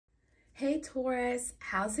Hey Taurus,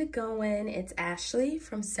 how's it going? It's Ashley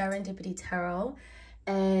from Serendipity Tarot,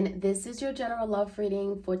 and this is your general love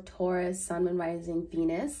reading for Taurus, Sun, Moon, Rising,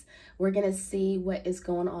 Venus. We're going to see what is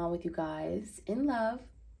going on with you guys in love.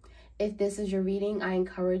 If this is your reading, I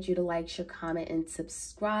encourage you to like, share, comment, and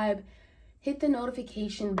subscribe. Hit the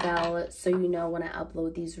notification bell so you know when I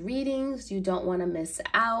upload these readings. You don't want to miss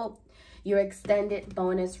out. Your extended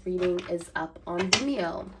bonus reading is up on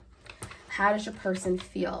Vimeo. How does your person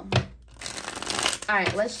feel? All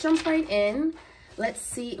right, let's jump right in. Let's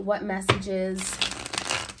see what messages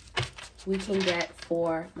we can get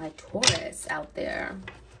for my Taurus out there.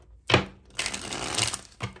 All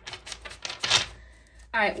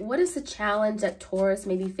right, what is the challenge that Taurus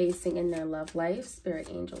may be facing in their love life? Spirit,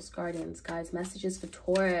 angels, guardians, guides, messages for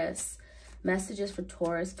Taurus. Messages for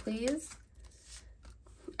Taurus, please.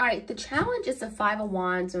 All right, the challenge is the Five of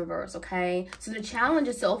Wands in reverse, okay? So the challenge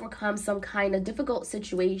is to overcome some kind of difficult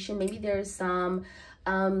situation. Maybe there's some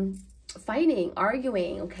fighting,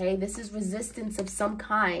 arguing, okay? This is resistance of some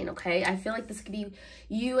kind, okay? I feel like this could be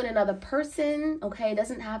you and another person, okay? It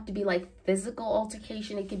doesn't have to be like physical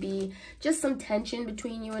altercation. It could be just some tension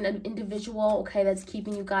between you and an individual, okay, that's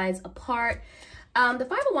keeping you guys apart. The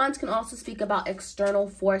Five of Wands can also speak about external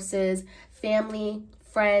forces, family,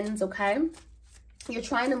 friends, okay? You're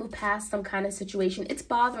trying to move past some kind of situation. It's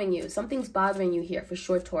bothering you. Something's bothering you here for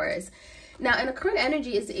sure, Taurus. Now, in the current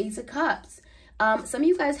energy is the Ace of Cups. Some of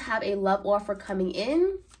you guys have a love offer coming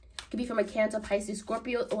in. It could be from a Cancer, Pisces,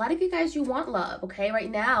 Scorpio. A lot of you guys, you want love, okay? Right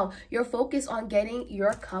now, you're focused on getting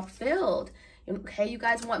your cup filled. Okay, you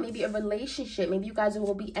guys want maybe a relationship. Maybe you guys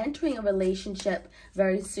will be entering a relationship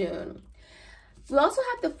very soon. We also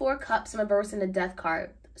have the Four Cups in reverse and the Death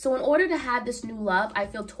card. So in order to have this new love, I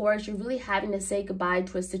feel, Taurus, you're really having to say goodbye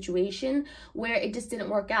to a situation where it just didn't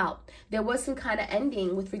work out. There was some kind of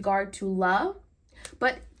ending with regard to love,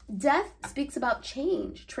 but death speaks about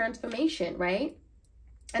change, transformation, right?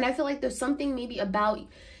 And I feel like there's something maybe about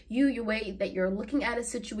you, your way that you're looking at a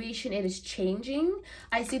situation, it is changing.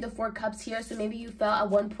 I see the Four Cups here, so maybe you felt at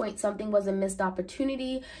one point something was a missed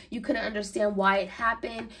opportunity. You couldn't understand why it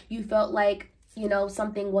happened. You felt like, you know,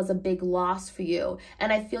 something was a big loss for you.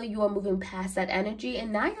 And I feel you are moving past that energy.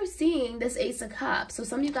 And now you're seeing this Ace of Cups. So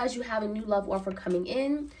some of you guys, you have a new love offer coming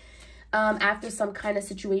in after some kind of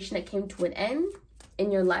situation that came to an end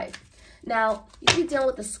in your life. Now, you could be dealing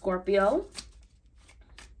with the Scorpio.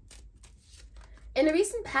 In the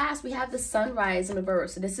recent past, we have the Sunrise in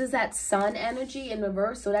reverse. So this is that sun energy in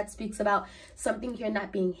reverse. So that speaks about something here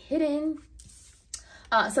not being hidden.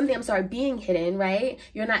 Being hidden, right?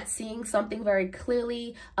 You're not seeing something very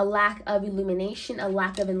clearly, a lack of illumination, a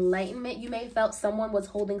lack of enlightenment. You may have felt someone was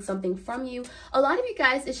holding something from you. A lot of you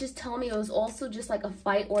guys, it's just telling me it was also just like a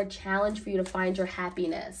fight or a challenge for you to find your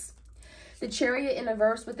happiness. The Chariot in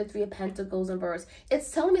reverse with the Three of Pentacles in reverse.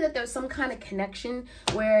 It's telling me that there's some kind of connection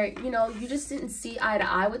where, you know, you just didn't see eye to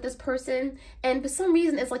eye with this person. And for some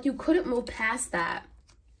reason, it's like you couldn't move past that.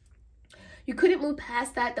 You couldn't move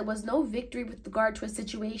past that. There was no victory with regard to a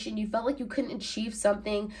situation. You felt like you couldn't achieve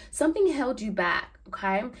something. Something held you back,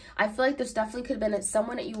 okay? I feel like there's definitely could have been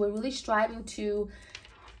someone that you were really striving to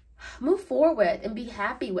move forward with and be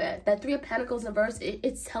happy with. That Three of Pentacles in reverse,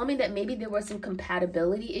 it's telling me that maybe there were some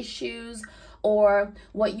compatibility issues or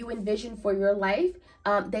what you envisioned for your life.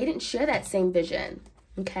 They didn't share that same vision,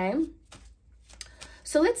 okay?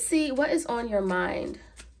 So let's see what is on your mind.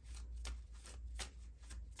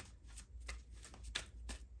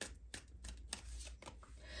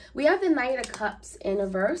 We have the Knight of Cups in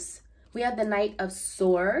reverse. We have the Knight of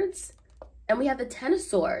Swords. And we have the Ten of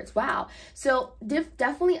Swords. Wow. So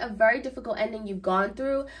definitely a very difficult ending you've gone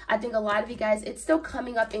through. I think a lot of you guys, it's still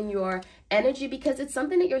coming up in your energy because it's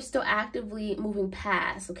something that you're still actively moving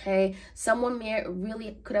past, okay? Someone may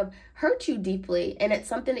really could have hurt you deeply, and it's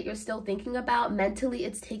something that you're still thinking about. Mentally,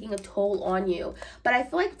 it's taking a toll on you. But I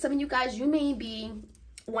feel like some of you guys, you may be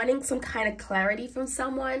wanting some kind of clarity from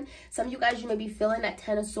someone. Some of you guys, you may be feeling that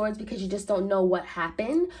Ten of Swords because you just don't know what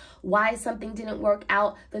happened, why something didn't work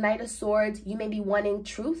out. The Knight of Swords, you may be wanting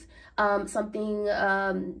truth, something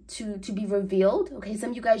to be revealed. Okay,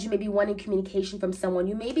 some of you guys, you may be wanting communication from someone.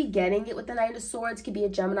 You may be getting it with the Knight of Swords. Could be a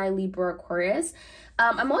Gemini, Libra, Aquarius.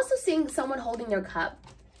 I'm also seeing someone holding your cup.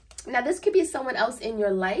 Now, this could be someone else in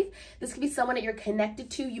your life. This could be someone that you're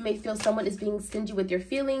connected to. You may feel someone is being stingy with your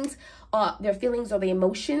feelings, or the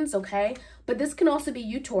emotions, okay? But this can also be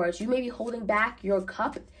you, Taurus. You may be holding back your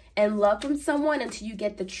cup and love from someone until you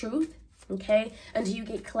get the truth, okay? Until you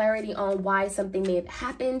get clarity on why something may have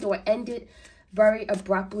happened or ended very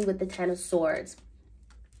abruptly with the Ten of Swords.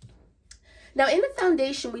 Now, in the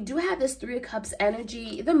foundation, we do have this Three of Cups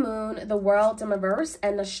energy, the Moon, the World in reverse,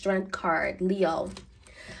 and the Strength card, Leo.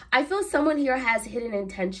 I feel someone here has hidden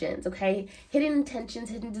intentions, okay? Hidden intentions,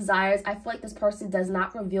 hidden desires. I feel like this person does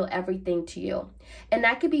not reveal everything to you. And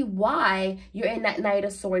that could be why you're in that Knight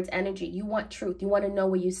of Swords energy. You want truth. You want to know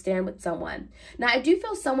where you stand with someone. Now, I do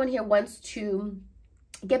feel someone here wants to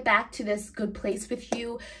get back to this good place with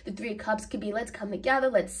you. The Three of Cups could be, let's come together,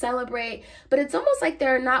 let's celebrate. But it's almost like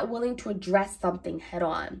they're not willing to address something head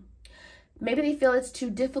on. Maybe they feel it's too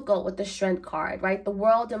difficult with the Strength card, right? The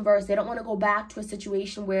World in verse, they don't want to go back to a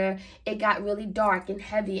situation where it got really dark and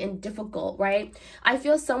heavy and difficult, right? I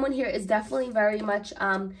feel someone here is definitely very much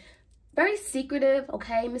very secretive,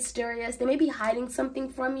 okay, mysterious. They may be hiding something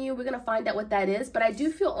from you. We're going to find out what that is. But I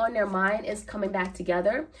do feel on their mind is coming back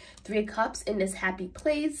together. Three of Cups in this happy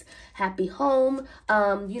place, happy home,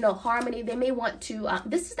 you know, harmony. They may want to,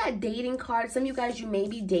 this is that dating card. Some of you guys, you may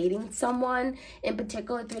be dating someone in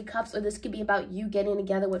particular, Three of Cups, or this could be about you getting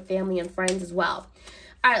together with family and friends as well.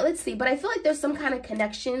 All right, let's see. But I feel like there's some kind of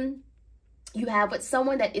connection you have with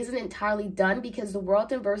someone that isn't entirely done, because the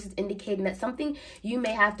World in verse is indicating that something you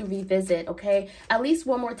may have to revisit, okay, at least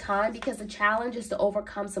one more time, because the challenge is to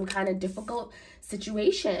overcome some kind of difficult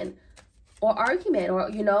situation or argument, or,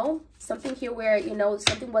 you know, something here where, you know,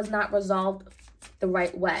 something was not resolved the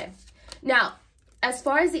right way. Now, as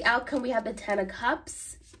far as the outcome, we have the Ten of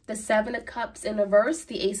Cups, the Seven of Cups in reverse,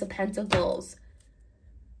 the Ace of Pentacles.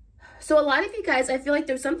 So a lot of you guys, I feel like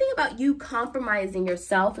there's something about you compromising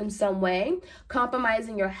yourself in some way,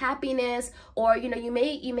 compromising your happiness, or, you know, you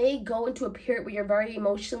may go into a period where you're very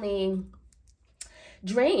emotionally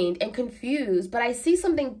drained and confused, but I see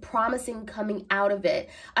something promising coming out of it.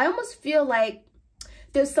 I almost feel like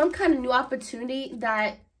there's some kind of new opportunity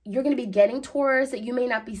that you're going to be getting towards that you may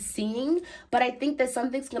not be seeing, but I think that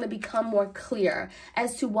something's going to become more clear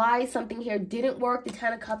as to why something here didn't work. The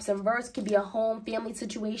Ten of Cups in verse could be a home family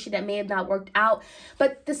situation that may have not worked out,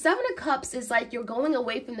 but the Seven of Cups is like you're going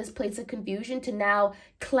away from this place of confusion to now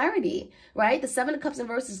clarity, right? The Seven of Cups in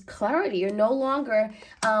verse is clarity. You're no longer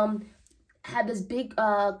had this big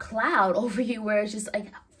cloud over you where it's just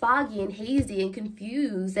like foggy and hazy and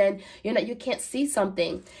confused, and you can't see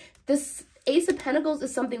something. This Ace of Pentacles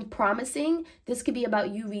is something promising. This could be about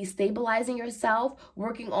you restabilizing yourself,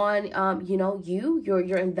 working on, you know,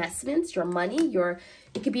 your investments, your money,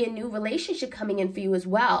 it could be a new relationship coming in for you as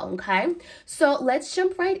well, okay? So let's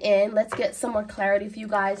jump right in. Let's get some more clarity for you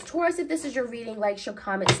guys. Taurus, if this is your reading, like, share,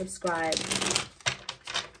 comment, subscribe.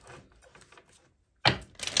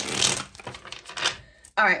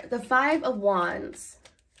 All right, the Five of Wands.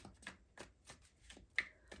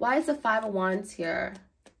 Why is the Five of Wands here?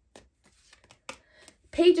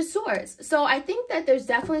 Page of Swords. So I think that there's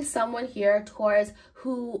definitely someone here, Taurus,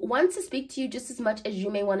 who wants to speak to you just as much as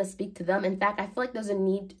you may want to speak to them. In fact, I feel like there's a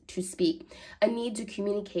need to speak, a need to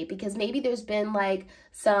communicate, because maybe there's been like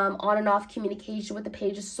some on and off communication with the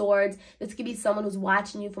Page of Swords. This could be someone who's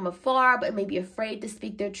watching you from afar, but maybe afraid to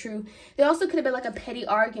speak their truth. There also could have been like a petty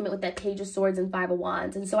argument with that Page of Swords and Five of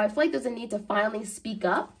Wands. And so I feel like there's a need to finally speak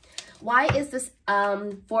up. Why is this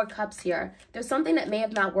Four Cups here? There's something that may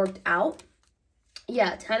have not worked out.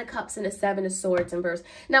 Yeah, Ten of Cups and a Seven of Swords in verse.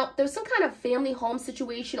 Now, there's some kind of family home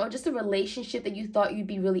situation or just a relationship that you thought you'd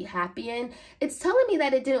be really happy in. It's telling me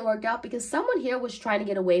that it didn't work out because someone here was trying to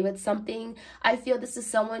get away with something. I feel this is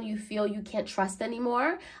someone you feel you can't trust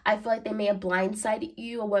anymore. I feel like they may have blindsided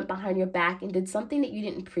you or went behind your back and did something that you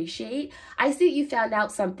didn't appreciate. I see that you found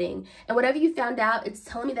out something. And whatever you found out, it's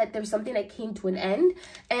telling me that there's something that came to an end.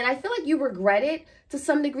 And I feel like you regret it to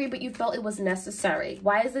some degree, but you felt it was necessary.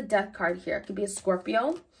 Why is the Death card here? It could be a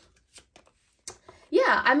Scorpio.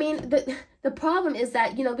 Yeah, I mean, the problem is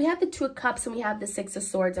that, you know, we have the Two of Cups and we have the Six of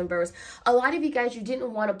Swords in verse. A lot of you guys, you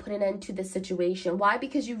didn't want to put an end to this situation. Why?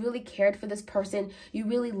 Because you really cared for this person. You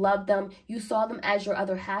really loved them. You saw them as your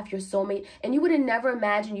other half, your soulmate, and you would have never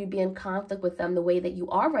imagined you'd be in conflict with them the way that you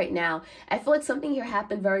are right now. I feel like something here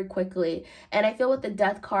happened very quickly. And I feel with the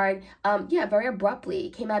Death card, yeah, very abruptly.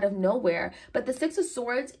 It came out of nowhere. But the Six of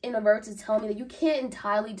Swords in reverse is telling me that you can't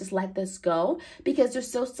entirely just let this go because there's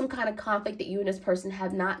still some kind of conflict that you and this person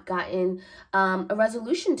have not gotten a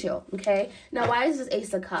resolution to, okay? Now, why is this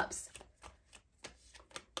Ace of Cups?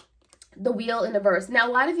 The Wheel in the verse. Now,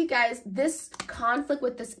 a lot of you guys, this conflict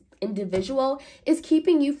with this individual is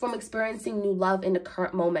keeping you from experiencing new love in the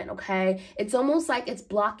current moment, okay? It's almost like it's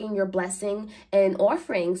blocking your blessing and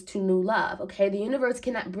offerings to new love, okay? The universe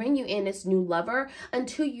cannot bring you in this new lover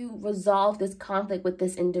until you resolve this conflict with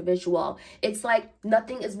this individual. It's like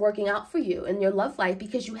nothing is working out for you in your love life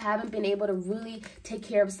because you haven't been able to really take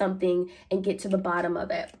care of something and get to the bottom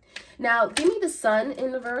of it. Now, give me the Sun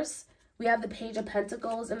in the verse. We have the Page of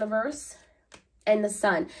Pentacles in the verse. And the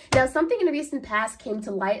Sun. Now, something in the recent past came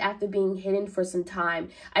to light after being hidden for some time.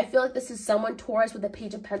 I feel like this is someone, Taurus, with the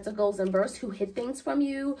Page of Pentacles in verse, who hid things from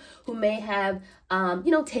you, who may have,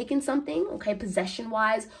 you know, taken something, okay,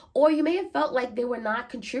 possession-wise, or you may have felt like they were not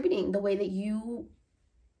contributing the way that you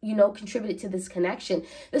know, contributed to this connection.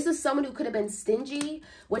 This is someone who could have been stingy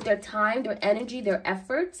with their time, their energy, their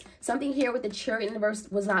efforts. Something here with the Chariot in the verse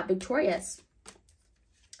was not victorious.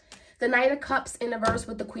 The Knight of Cups in the verse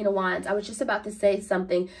with the Queen of Wands. I was just about to say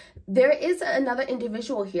something. There is another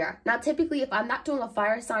individual here. Now, typically, if I'm not doing a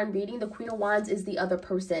fire sign reading, the Queen of Wands is the other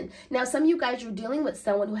person. Now, some of you guys are dealing with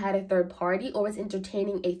someone who had a third party or is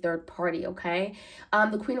entertaining a third party, okay?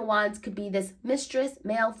 The Queen of Wands could be this mistress,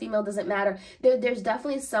 male, female, doesn't matter. There's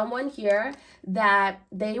definitely someone here that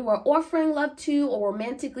they were offering love to or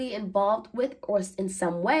romantically involved with or in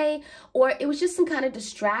some way, or it was just some kind of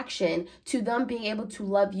distraction to them being able to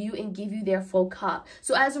love you and give you their full cup.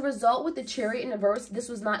 So as a result, with the Chariot in the verse, this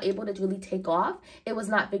was not able to really take off. It was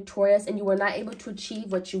not victorious, and you were not able to achieve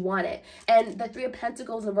what you wanted. And the Three of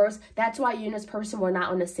Pentacles in verse, that's why you and this person were not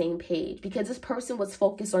on the same page, because this person was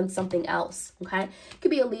focused on something else, okay? It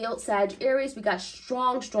could be a Leo, Sag, Aries. We got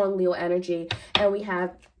strong Leo energy, and we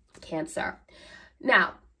have Cancer.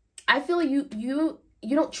 Now, I feel you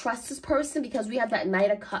don't trust this person because we have that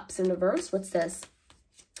Knight of Cups in the verse. What's this?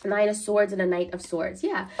 Knight of Swords and a Knight of Swords.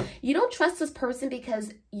 Yeah, you don't trust this person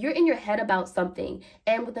because you're in your head about something.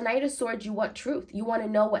 And with the Knight of Swords, you want truth. You want to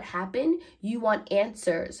know what happened. You want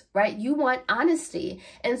answers, right? You want honesty.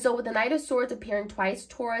 And so with the Knight of Swords appearing twice,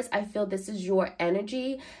 Taurus, I feel this is your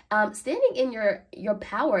energy, standing in your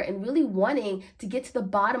power and really wanting to get to the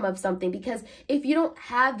bottom of something. Because if you don't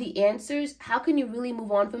have the answers, how can you really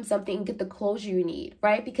move on from something and get the closure you need,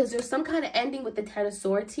 right? Because there's some kind of ending with the Ten of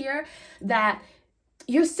Swords here that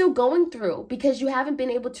you're still going through because you haven't been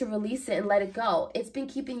able to release it and let it go. It's been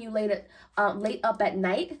keeping you late up at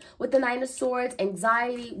night with the Nine of Swords,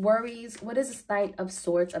 anxiety, worries. What is this Knight of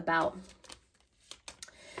Swords about?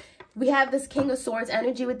 We have this King of Swords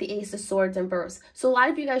energy with the Ace of Swords in verse. So a lot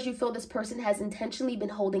of you guys, you feel this person has intentionally been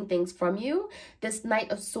holding things from you. This Knight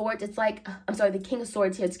of Swords, it's like, I'm sorry, the King of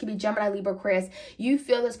Swords here. This could be Gemini, Libra, Aquarius. You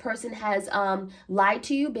feel this person has lied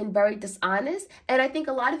to you, been very dishonest. And I think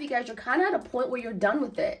a lot of you guys are kind of at a point where you're done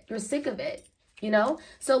with it. You're sick of it, you know?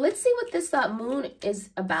 So let's see what this moon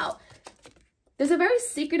is about. There's a very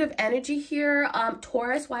secretive energy here.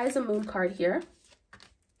 Taurus, why is a moon card here?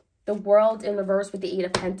 The World in reverse with the Eight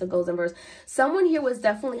of Pentacles in reverse. Someone here was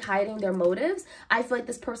definitely hiding their motives. I feel like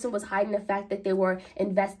this person was hiding the fact that they were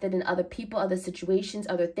invested in other people, other situations,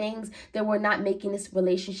 other things. They were not making this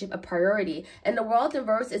relationship a priority. And the World in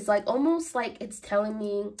reverse is like almost like it's telling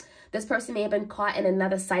me this person may have been caught in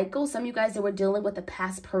another cycle. Some of you guys that were dealing with a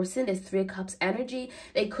past person, there's Three of Cups energy.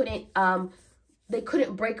 They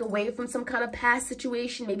couldn't break away from some kind of past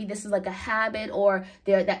situation. Maybe this is like a habit or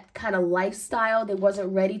they're that kind of lifestyle. They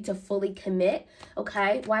wasn't ready to fully commit.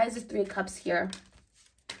 Okay, why is this Three of Cups here?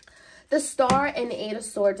 The Star and the Eight of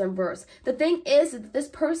Swords in verse. The thing is that this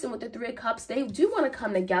person with the Three of Cups, they do want to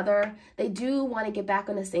come together. They do want to get back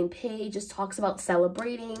on the same page. Just talks about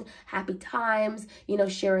celebrating, happy times, you know,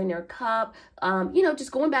 sharing their cup, you know,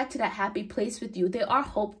 just going back to that happy place with you. They are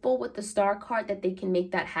hopeful with the Star card that they can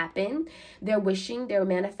make that happen. They're wishing, they're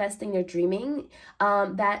manifesting, they're dreaming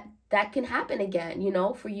that can happen again, you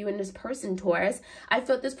know, for you and this person, Taurus. I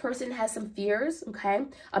feel this person has some fears, okay,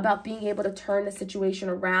 about being able to turn the situation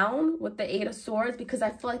around with the Eight of Swords because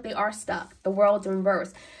I feel like they are stuck. The World's in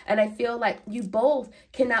reverse. And I feel like you both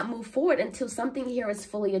cannot move forward until something here is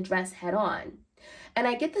fully addressed head on. And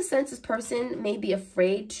I get the sense this person may be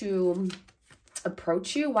afraid to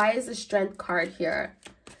approach you. Why is the Strength card here?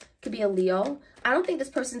 Could be a Leo. I don't think this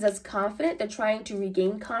person's as confident. They're trying to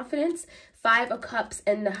regain confidence. Five of Cups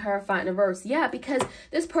and the Hierophant in reverse. Yeah, because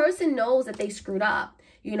this person knows that they screwed up.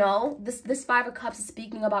 You know, this Five of Cups is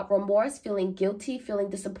speaking about remorse, feeling guilty, feeling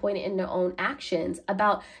disappointed in their own actions,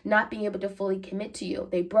 about not being able to fully commit to you.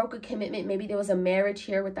 They broke a commitment. Maybe there was a marriage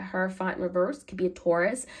here with the Hierophant in reverse. Could be a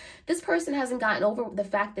Taurus. This person hasn't gotten over the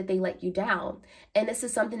fact that they let you down. And this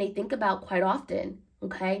is something they think about quite often,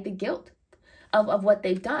 okay? The guilt of what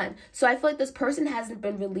they've done. So I feel like this person hasn't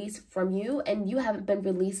been released from you and you haven't been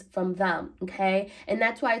released from them, okay? And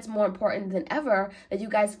that's why it's more important than ever that you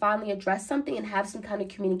guys finally address something and have some kind of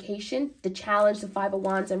communication to challenge the Five of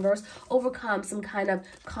Wands in reverse, overcome some kind of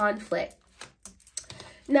conflict.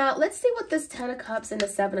 Now, let's see what this Ten of Cups and the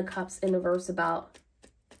Seven of Cups in reverse about.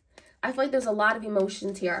 I feel like there's a lot of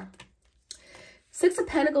emotions here. Six of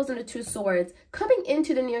Pentacles and the Two Swords. Coming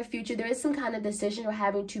into the near future, there is some kind of decision you're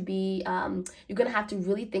having to be, you're going to have to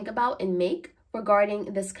really think about and make,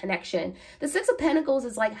 regarding this connection. The Six of Pentacles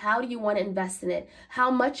is like, how do you want to invest in it? How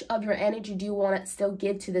much of your energy do you want to still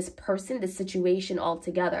give to this person, this situation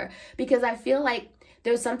altogether? Because I feel like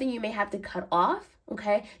there's something you may have to cut off.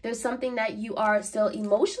 Okay, there's something that you are still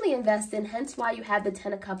emotionally invested in, hence why you have the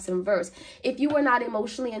Ten of Cups in reverse. If you were not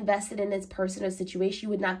emotionally invested in this person or situation, you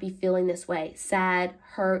would not be feeling this way. Sad,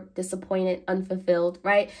 hurt, disappointed, unfulfilled,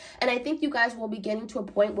 right? And I think you guys will be getting to a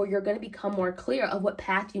point where you're going to become more clear of what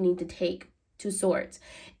path you need to take. Two Swords.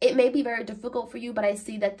 It may be very difficult for you, but I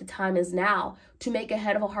see that the time is now to make a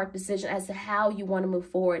head of a heart decision as to how you want to move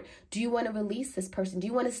forward. Do you want to release this person? Do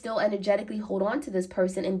you want to still energetically hold on to this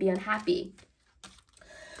person and be unhappy?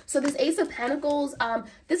 So this Ace of Pentacles,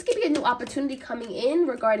 this could be a new opportunity coming in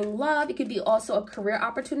regarding love. It could be also a career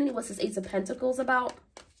opportunity. What's this Ace of Pentacles about?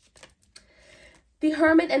 The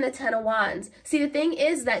Hermit and the Ten of Wands. See, the thing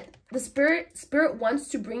is that the Spirit wants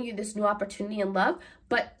to bring you this new opportunity in love,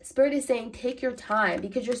 but Spirit is saying take your time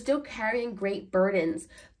because you're still carrying great burdens.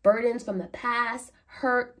 Burdens from the past,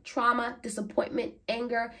 hurt, trauma, disappointment,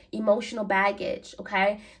 anger, emotional baggage,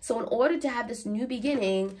 okay? So in order to have this new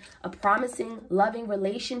beginning, a promising, loving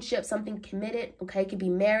relationship, something committed, okay? It could be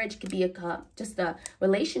marriage, it could be just a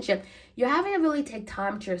relationship. You're having to really take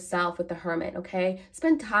time to yourself with the Hermit, okay?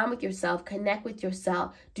 Spend time with yourself, connect with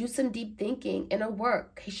yourself, do some deep thinking, inner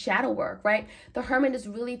work, okay? Shadow work, right? The Hermit is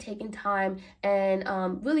really taking time and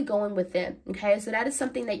really going within, okay? So that is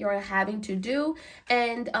something that you're having to do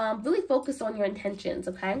and really focus on your intentions,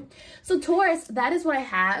 okay? So Taurus, that is what I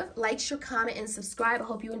have. Like, share, comment, and subscribe. I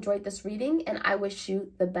hope you enjoyed this reading, and I wish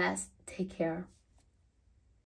you the best. Take care.